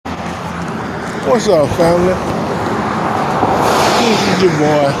What's up, family? This is your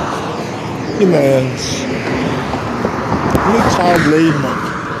boy, your man's Mixar Blade Monk,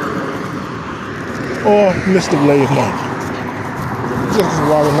 or Mr. Blade Monk. Just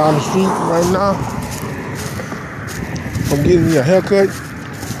walking down the street right now. I'm getting me a haircut.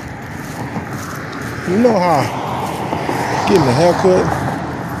 You know how getting a haircut,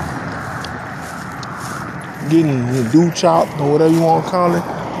 getting your do chopped or whatever you want to call it,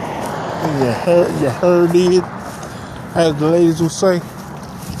 and your hair did, as the ladies would say.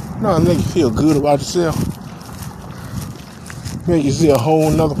 No, it make you feel good about yourself. Make you see a whole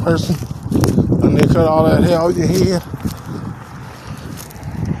nother person when they cut all that hair out your head.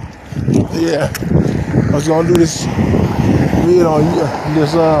 Yeah, I was gonna do this video on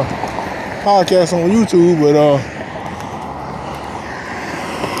this podcast on YouTube, but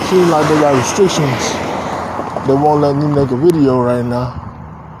seems like they got restrictions. They won't let me make a video right now.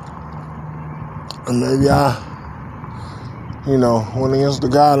 And maybe I went against the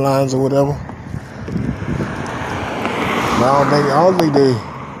guidelines or whatever. But I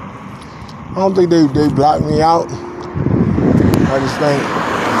don't think they blocked me out. I just think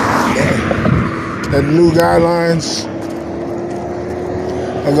that the new guidelines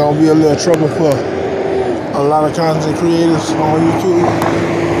are gonna be a little trouble for a lot of content creators on YouTube,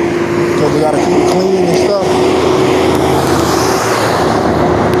 because they gotta keep it clean and stuff.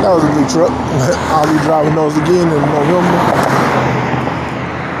 That was a big truck. I'll be driving those again in November.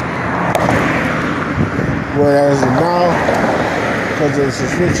 Whereas now, because of the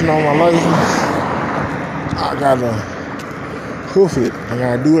suspension on my license, I gotta hoof it. I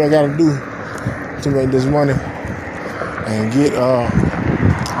gotta do what I gotta do to make this money and get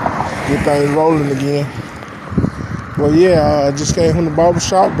things rolling again. Well, yeah, I just came from the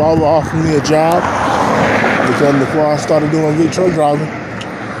barbershop. Barber offered me a job because before I started doing big truck driving,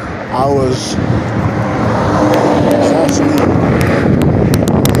 I was actually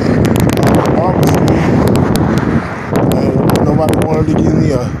barber school, and nobody wanted to give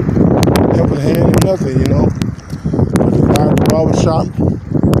me a helping hand or nothing, I just got at the barbershop.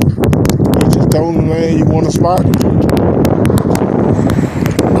 You just told me, man, you want a spot?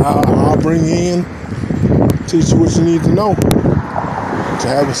 I'll bring you in, teach you what you need to know to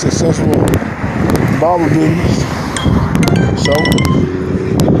have a successful barber business. So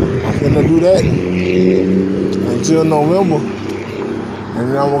I'm gonna do that until November, and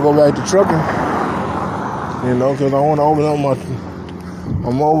then I'm gonna go back to trucking, because I want to open up my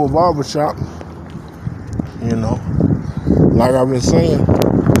mobile barber shop, like I've been saying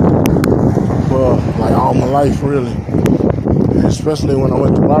for like all my life, really. And especially when I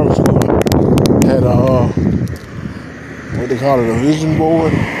went to barber school, I had what they call it, a vision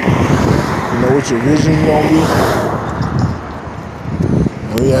board. What your vision gonna be.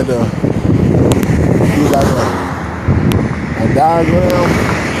 And we had to do like a diagram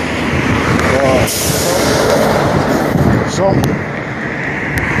or something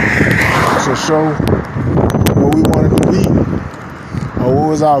to show what we wanted to be, or what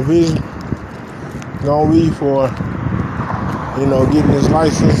was our vision gonna be for, getting this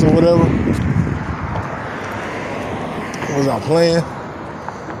license or whatever. What was our plan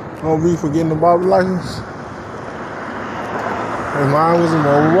gonna be for getting the barber license? And mine was a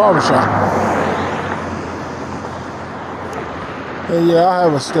mobile barbershop. And yeah, I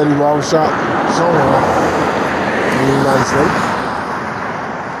have a steady barbershop somewhere in the United States.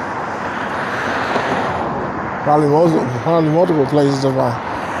 Probably multiple places if I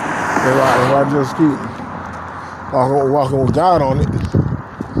just keep walking with God on it,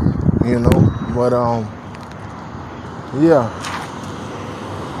 But yeah,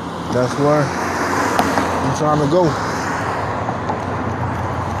 that's where I'm trying to go.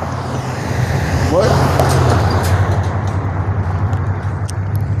 But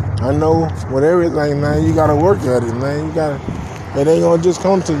I know with everything, man, you gotta work at it, man. It ain't gonna just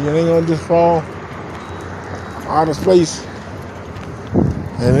come to you. It ain't gonna just fall out of space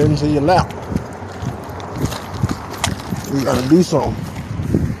and into your lap. You gotta do something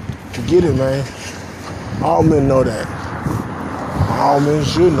to get it, man. All men know that. All men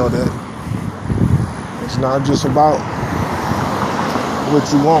should know that. It's not just about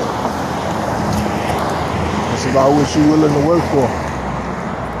what you want. It's about what you're willing to work for.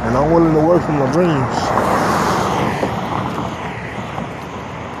 And I'm willing to work for my dreams.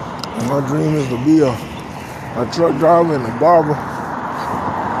 And my dream is to be a truck driver and a barber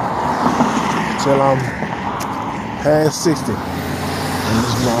till I'm past 60 in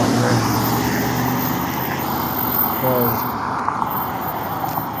this barber, man.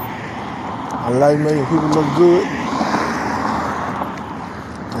 I like making people look good,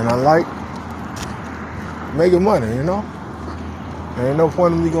 and I like making money, you know? There ain't no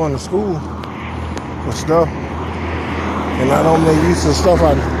point in me going to school for stuff. And I don't make use of stuff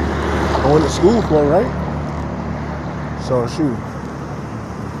I went to school for, right? So, shoot.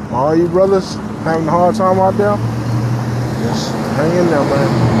 All you brothers having a hard time out there, just hang in there,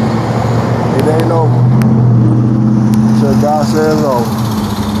 man. It ain't over. Till God says it's over.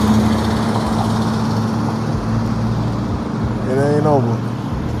 It ain't over.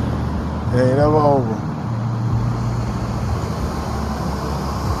 It ain't ever over.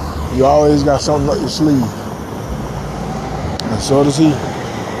 You always got something up your sleeve. And so does he.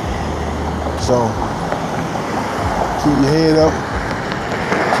 So, keep your head up.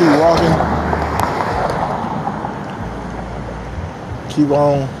 Keep walking. Keep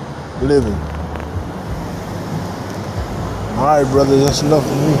on living. All right, brother, that's enough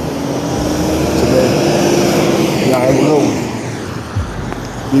for me today. Y'all have a good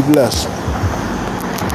one. Be blessed.